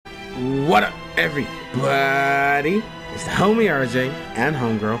What up, everybody? It's the homie RJ and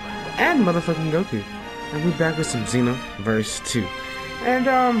Homegirl and motherfucking Goku, and we're back with some Xenoverse 2. And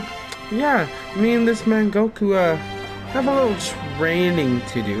yeah, me and this man Goku have a little training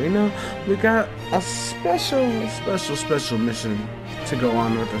to do. You know, we got a special mission to go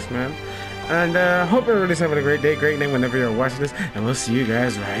on with this man. And hope everybody's having a great day, great night whenever you're watching this, and we'll see you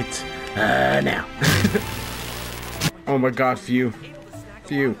guys right now. Oh my God, Few,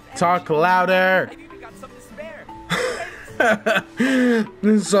 talk louder.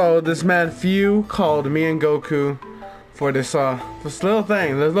 So this man Few called me and Goku for this little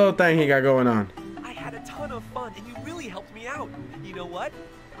thing he got going on. I had a ton of fun and you really helped me out. You know what?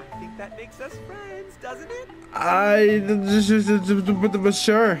 I think that makes us friends, doesn't it?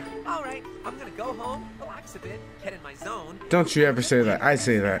 Sure. All right, I'm gonna go home, relax a bit, get in my zone. Don't you ever say that. I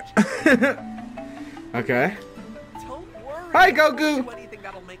say that. Okay. Don't worry. Hi, Goku. Do anything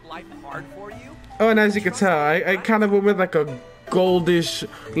that'll make life hard for you. Oh, and as you can tell, I kind of went with like a goldish,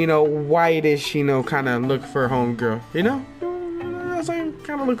 you know, whitish, you know, kind of look for Homegirl. You know, I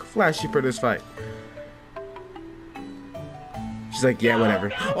kind of look flashy for this fight. She's like, yeah,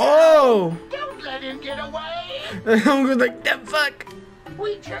 whatever. Oh! Don't let him get away! Homegirl's like, the fuck?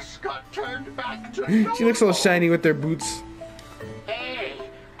 We just got turned back to normal. She looks so shiny with their boots. Hey,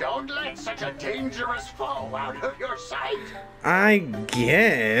 don't let such a dangerous foe out of your sight. I We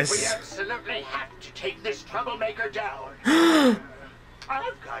guess. absolutely have to take this troublemaker down.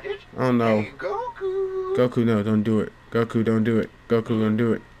 I've got it. Oh no. Hey, Goku. Goku, no, don't do it. Goku, don't do it. Goku, don't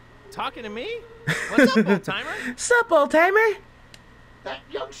do it. Talking to me? What's up, old timer? Sup, old timer? That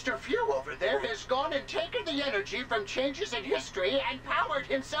youngster Few over there has gone and taken the energy from changes in history and powered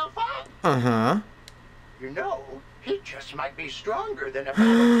himself up. Uh-huh. You know, he just might be stronger than a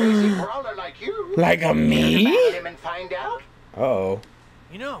crazy brawler like you. Like a me? Battle him and find out. Uh-oh.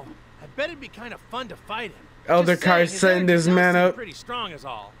 You know, I bet it'd be kind of fun to fight him. Elder Just saying, Kai his setting this energy man does seem up. Pretty strong is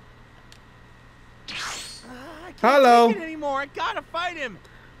all. I can't Hello. take it anymore. I gotta fight him.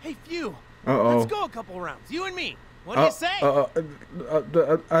 Hey, Few. Uh-oh. Let's go a couple rounds. You and me. What do you say?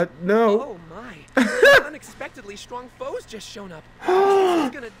 No. Oh my. Unexpectedly strong foes just shown up. He's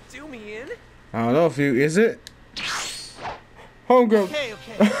gonna do me in. I don't know if you is it. Homegirl. Okay.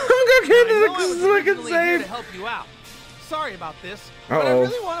 Homegirl I can't know I look was looking originally here to safe. help you out. Sorry about this, but I Uh-oh.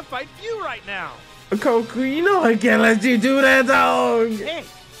 really want to fight Few right now. Goku, you know I can't let you do that, dog. Hey,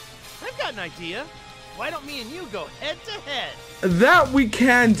 I've got an idea. Why don't me and you go head to head? That we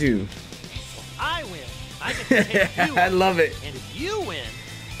can do. I win. I get to take you. I love it. And if you win,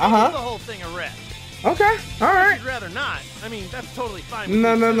 Uh-huh. do the whole thing a rest. Okay, all right. If you'd rather not. I mean, that's totally fine.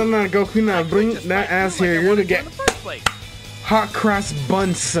 No, Goku, now bring that ass here. You're gonna get hot cross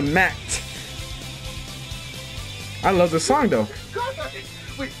bun smacked. I love the song though.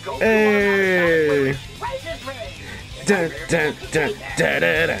 With Goku Hey. Right is ready. Dun dun dun dun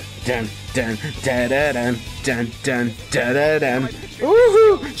dun dun dun dun dun dun dun dun.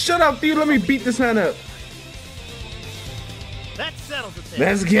 Woohoo! Shut up, dude. Let me beat this man up. That settles it then.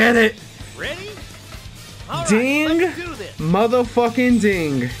 Let's get it. Ready? All Ding. right, let's do this. Motherfucking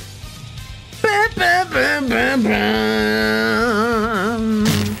ding. Bam, bam, bam, bam, bam.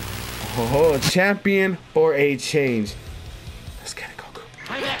 Oh, a champion or a change. Let's get it, Goku.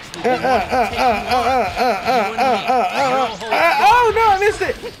 I'm actually gonna take Oh no, I missed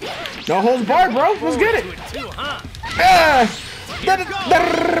it. No holds barred, bro. Let's get it. too, huh?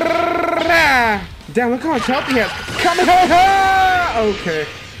 Damn, look how much health he has. Coming. Okay.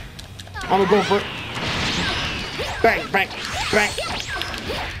 I'm gonna go for it. Bang, bang, bang.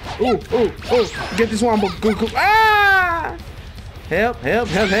 Ooh. Get this one, Goku. Ah! Help. Ah!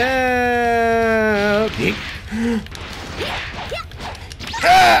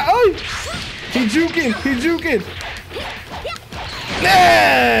 Oh! He juking.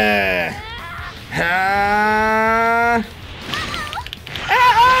 Ah! Ah!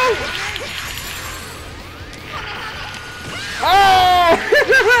 Oh!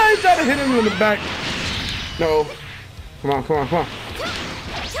 I tried to hit him in the back. No. Come on.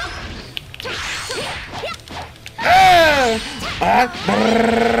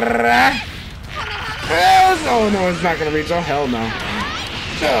 Oh no, it's not gonna reach. Oh hell no.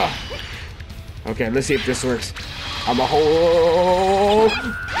 Okay, let's see if this works. I'm a hold.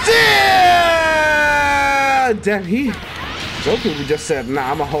 Damn, Goku just said,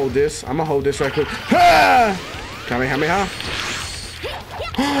 nah, I'ma hold this. Right quick. Kamehameha.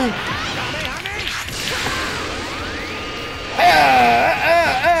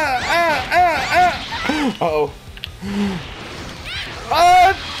 Uh-oh.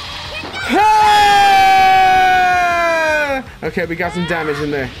 Okay, we got some damage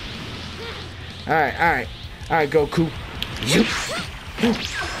in there. Alright, Goku.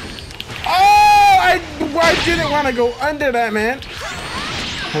 Oh, I didn't want to go under that, man.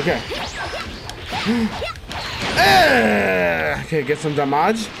 Okay. Okay, get some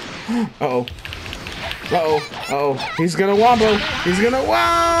damage. Uh-oh. He's gonna wombo.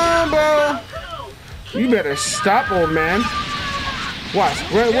 You better stop, old man. Watch.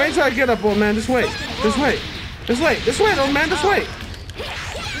 Wait till I get up, old man. Just wait, old man. Just wait. This isn't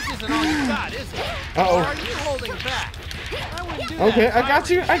all you got, is it? Uh-oh. Or are you holding back? I wouldn't do that. Okay, I got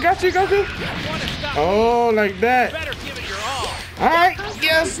you, Goku. Oh, like that. Better give it your all. Alright,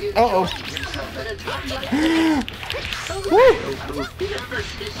 yes. Uh-oh. Woo.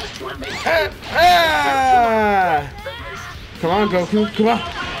 Come on, Goku. Come on.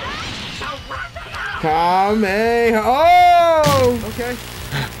 Come, hey. Oh! Okay.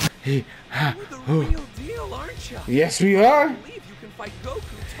 You're the real deal, aren't you? Yes, we are. I believe you can fight Goku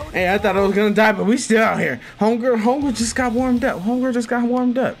toe-to-toe. Hey, I thought I was gonna die, but we still out here. Homegirl just got warmed up.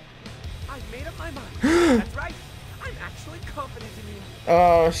 I've made up my mind. That's right. I'm actually confident in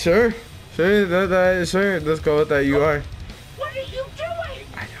you. Sure. Sure, let's go with that. You are. What are you doing?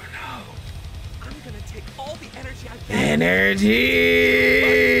 I don't know. I'm gonna take all the energy I can. Energy!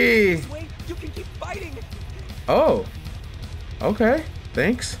 This way, you can keep fighting. Oh. Okay.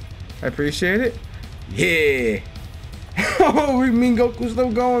 Thanks. I appreciate it. Yeah. Oh, we mean Goku's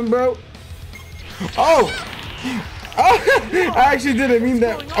still going, bro. Oh. I actually didn't mean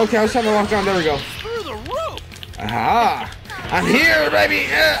that. Okay, I was trying to walk down. There we go. Through the roof. Aha. I'm here, baby.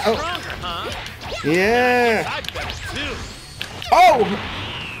 Oh. Stronger, huh? Yeah. I've got it too. Oh.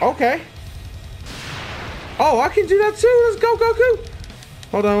 Okay. Oh, I can do that too. Let's go, Goku.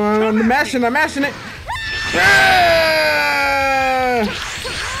 Hold on. I'm mashing it. Ah!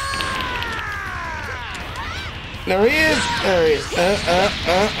 There he is.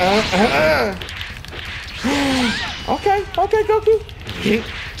 Okay, Goku.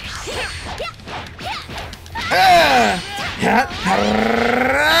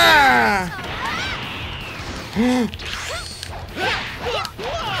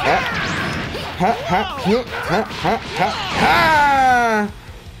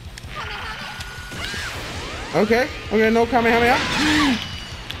 Okay, no Kamehameha.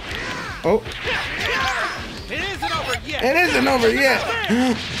 Oh. It isn't over yet.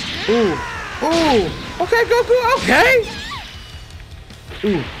 Ooh. Okay, Goku, okay.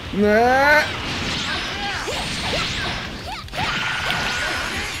 Ooh. Nah.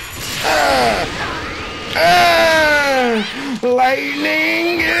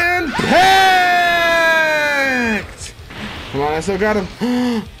 Lightning impact. Come on, I still got him.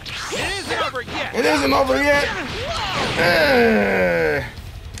 It isn't over yet.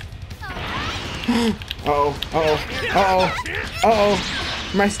 Uh-oh.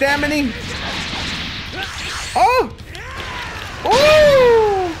 My stamina. Oh.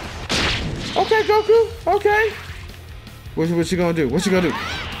 Ooh. Okay, Goku. Okay. What you gonna do?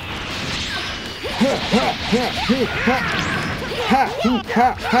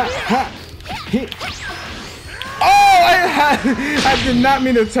 Oh, I did not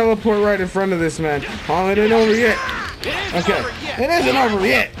mean to teleport right in front of this man. Oh, it ain't over yet. Okay, it isn't over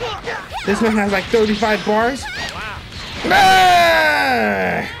yet. This man has like 35 bars.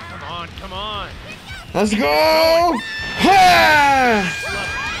 Ah! Come on. Let's go. Ah!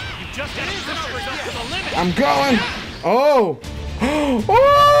 I'm going. Oh,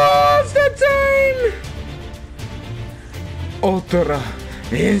 it's that time. Ultra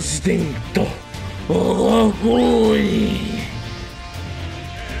Instinto.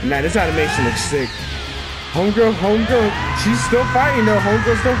 Nah, this animation looks sick. Homegirl, she's still fighting though.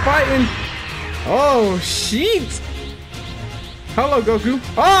 Homegirl's still fighting. Oh, shit. Hello, Goku.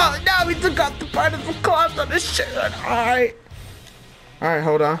 Oh, no, we took out the part of the cloth on this shit. Alright,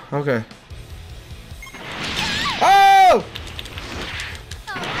 hold on. Okay. Oh!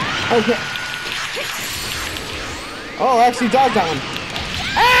 Okay. Oh, I actually dodged that one.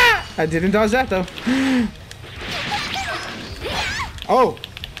 Ah! I didn't dodge that though. Oh.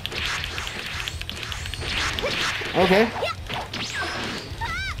 Okay.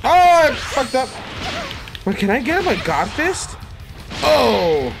 Oh, I fucked up. Wait, can I get him a God Fist?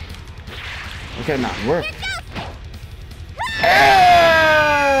 Oh. Okay, nah, work.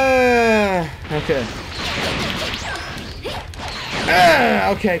 Okay.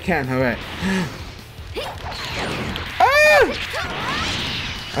 Okay, I can. All right.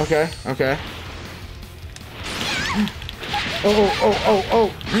 Okay.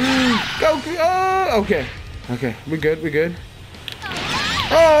 Oh. Goku. Oh, okay. We good.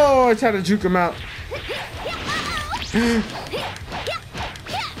 Oh, I tried to juke him out.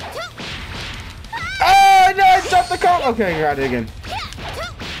 Come. Okay, got it again.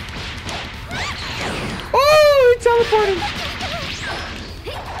 Oh, he teleported.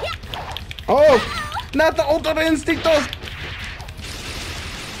 Oh, not the Ultra Instinto.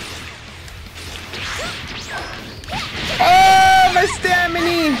 Oh, my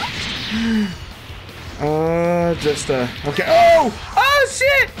stamina. Okay. Oh,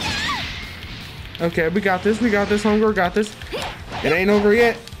 shit. Okay, we got this. We got this. Homegirl got this. It ain't over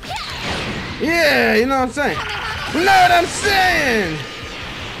yet. Yeah, you know what I'm saying. You know what I'm saying.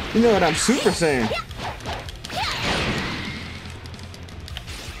 You know what I'm super saying.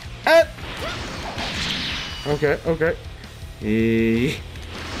 Okay, okay.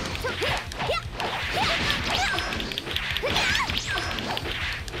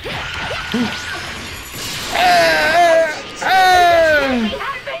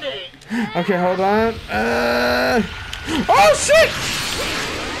 Okay, hold on. Oh shit!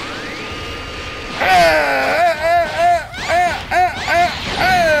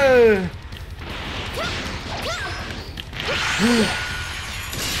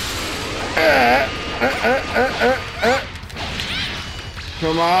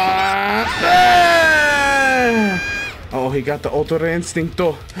 Come on! Oh, he got the Ultra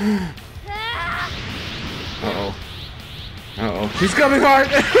Instinto. Uh-oh. Uh-oh. He's coming hard!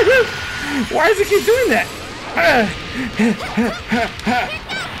 Why does he keep doing that?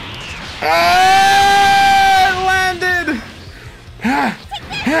 Landed!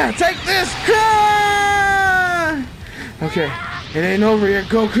 Take this! Okay, it ain't over yet,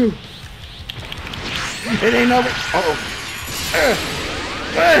 Goku. It ain't over. Uh-oh.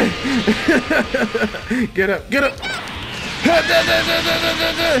 Get up, get up.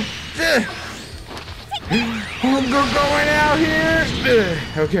 Homegirl going out here.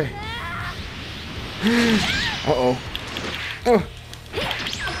 Okay. Uh-oh. Oh,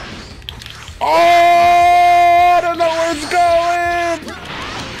 I don't know where it's going.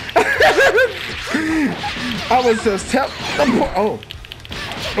 I was just oh.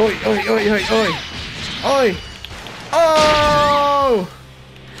 Oi, oi, oi, oi, oi. Oi. Oh.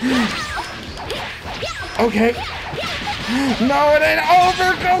 Okay. No, it ain't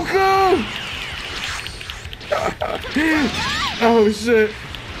over, Goku. Oh shit.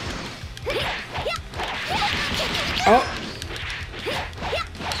 Oh.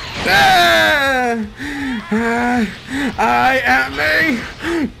 I am a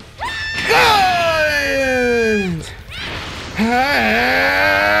giant.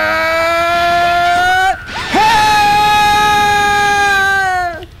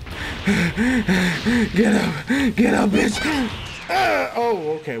 Get up, bitch.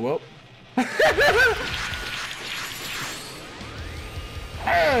 Oh, okay, well.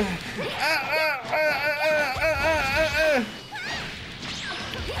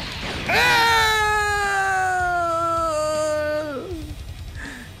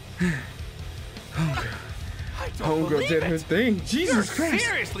 Homegirl did her thing. Jesus Christ.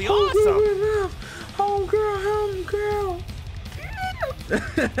 Seriously awesome. Homegirl.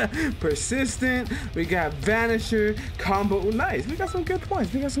 Persistent. We got Vanisher. Combo. Nice. We got some good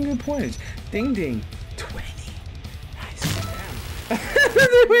points. Ding ding. 20. Nice.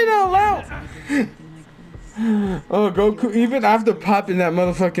 We don't allow. Oh, Goku. Even after popping that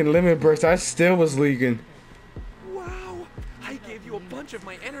motherfucking limit burst, I still was leaking. Wow. I gave you a bunch of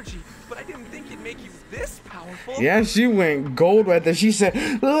my energy, but I didn't think it'd make you this powerful. Yeah, she went gold right there. She said,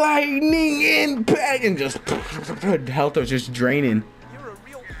 lightning impact, and just health was just draining. You're a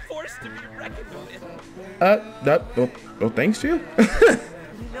real force to be reckoned with. Well, thanks to you.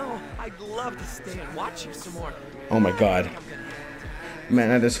 You know, I'd love to stay and watch you some more. Oh my god.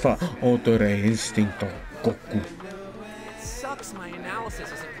 Man, I just fought Ultra Instinto Goku. It sucks my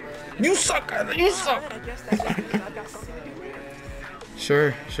analysis isn't correct. You suck! You suck! I guess that means I've got something to do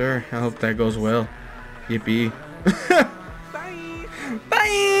later. Sure. I hope that goes well. Yippee. Bye!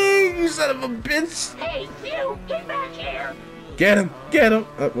 Bye! You son of a bitch! Hey, you, get back here! Get him!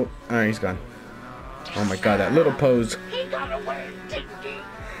 Oh, well, alright, he's gone. Oh my god, that little pose. He got away, didn't he?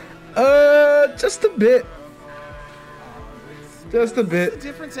 Just a bit. What's the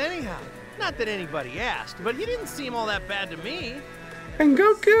difference anyhow? Not that anybody asked, but he didn't seem all that bad to me. And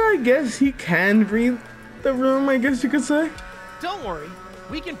Goku, I guess he can read the room, I guess you could say. Don't worry,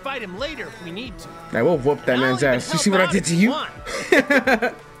 we can fight him later if we need to. I will whoop that man's ass. You see what I did to you?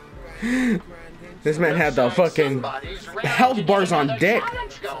 This man had the fucking health bars on deck.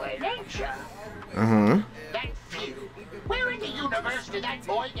 Uh-huh. Where in the universe did that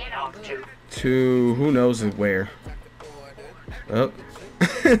boy get off to? To who knows where. Oh.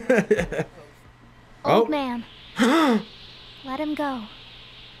 Old man. Let him go.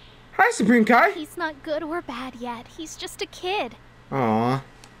 Hi, Supreme Kai. He's not good or bad yet. He's just a kid. Aw.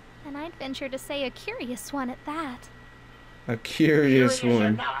 And I'd venture to say a curious one at that. A curious Curious or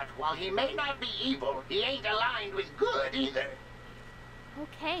one. not, while he may not be evil, he ain't aligned with good either.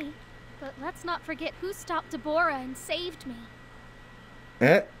 Okay, but let's not forget who stopped Deborah and saved me.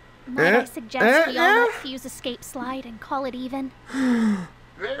 Might I suggest we all let Fuse escape slide and call it even?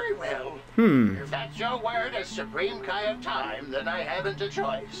 Very well. If that's your word as Supreme Kai of Time, then I haven't a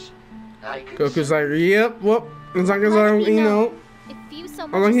choice. I can Goku's like, yep, well, as long as Let I, it be you known, know. if Fuse so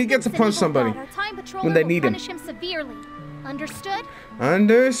How long much he as gets to thinks an punch evil somebody thought, our time patroller when they will need him. punish him severely. Understood?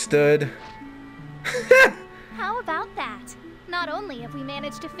 Understood. How about that? Not only have we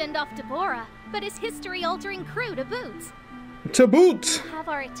managed to fend off Deborah, but his history-altering crew to boot. To boot. Have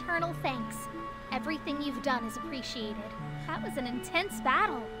our eternal thanks. Everything you've done is appreciated. That was an intense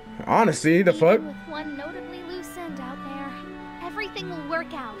battle. Honestly, the fuck? Even with one notably loose end out there, everything will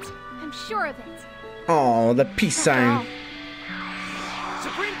work out. I'm sure of it. Oh, the peace sign.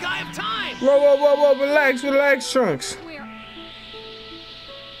 Supreme Guy of Time! Whoa, whoa, whoa, whoa, relax, relax, Trunks. We're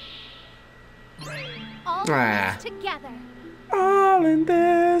all Ah. in this together. All in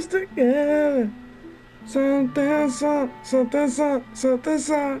this together. Something, something,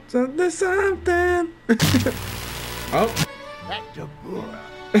 something. Oh. That Deborah.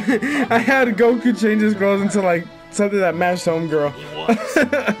 I had Goku change his clothes into like something that matched Homegirl. He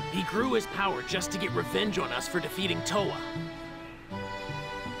was. He grew his power just to get revenge on us for defeating Toa.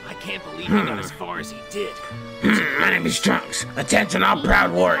 I can't believe he got as far as he did. My name is Trunks. Attention, all proud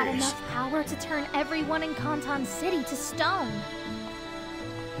He had warriors. enough power to turn everyone in Conton City to stone.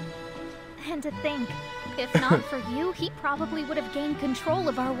 And to think, if not for you, he probably would have gained control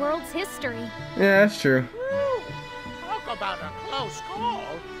of our world's history. Yeah, that's true. Woo! Talk about a close call.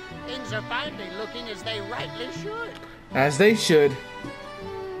 Things are finally looking as they rightly should. As they should.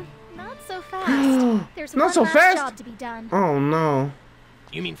 Not so fast. There's Not one so last fast? job to be done. Oh no.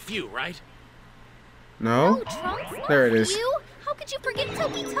 You mean Few, right? No? Oh, Trunks, not There it is. you. How could you forget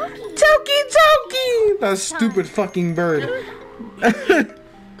Toki Toki? Toki Toki! That stupid fucking bird.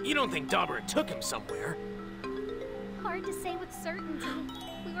 You don't think Dabura took him somewhere? Hard to say with certainty.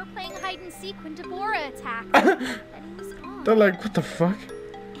 We were playing hide and seek when Deborah attacked, and he was gone. They're like, what the fuck?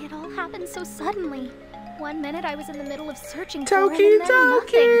 It all happened so suddenly. One minute I was in the middle of searching Toki for him, and then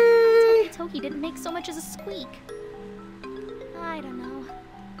Toki! nothing. Toki Toki didn't make so much as a squeak. I don't know.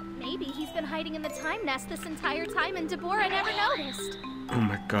 Maybe he's been hiding in the time nest this entire time and Deborah never noticed. Oh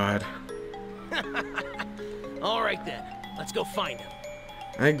my god. All right then, let's go find him.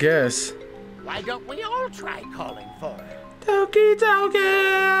 I guess. Why don't we all try calling for it? Toki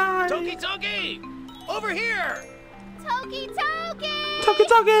Toki! Toki Toki! Over here! Toki Toki! Toki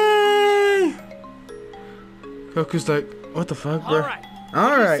Toki! Goku's like, what the fuck, bro? All right.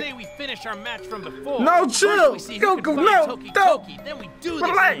 Alright. Say we finish our match from before. No, First chill. we see who can Goku, find no, Toki don't. Toki, then we do this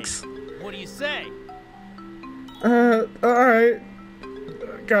Relax. thing. What do you say? Alright.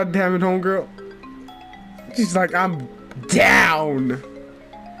 God damn it, homegirl. She's like, I'm down.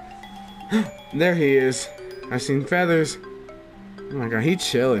 There he is. I seen feathers. Oh my god, he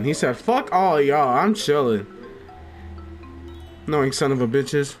chilling. He said, fuck all y'all, I'm chilling. Knowing son of a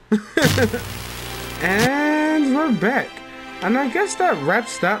bitches. And we're back. And I guess that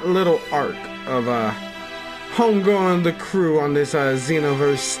wraps that little arc of Homegirl and the crew on this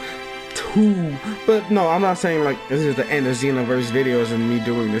Xenoverse 2. But no, I'm not saying like this is the end of Xenoverse videos and me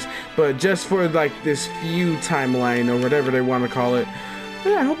doing this, but just for like this few timeline or whatever they want to call it.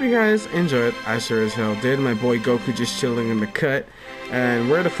 Yeah, I hope you guys enjoyed. I sure as hell did. My boy Goku just chilling in the cut.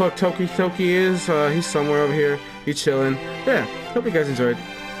 And where the fuck Toki Toki is, he's somewhere over here. He's chilling. Yeah, hope you guys enjoyed.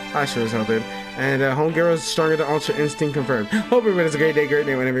 I sure as hell did. And Homegirl is stronger than Ultra Instinct confirmed. Hope everybody has a great day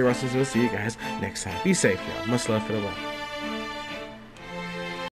whenever you're watching this. We'll see you guys next time. Be safe, y'all. Much love for the love.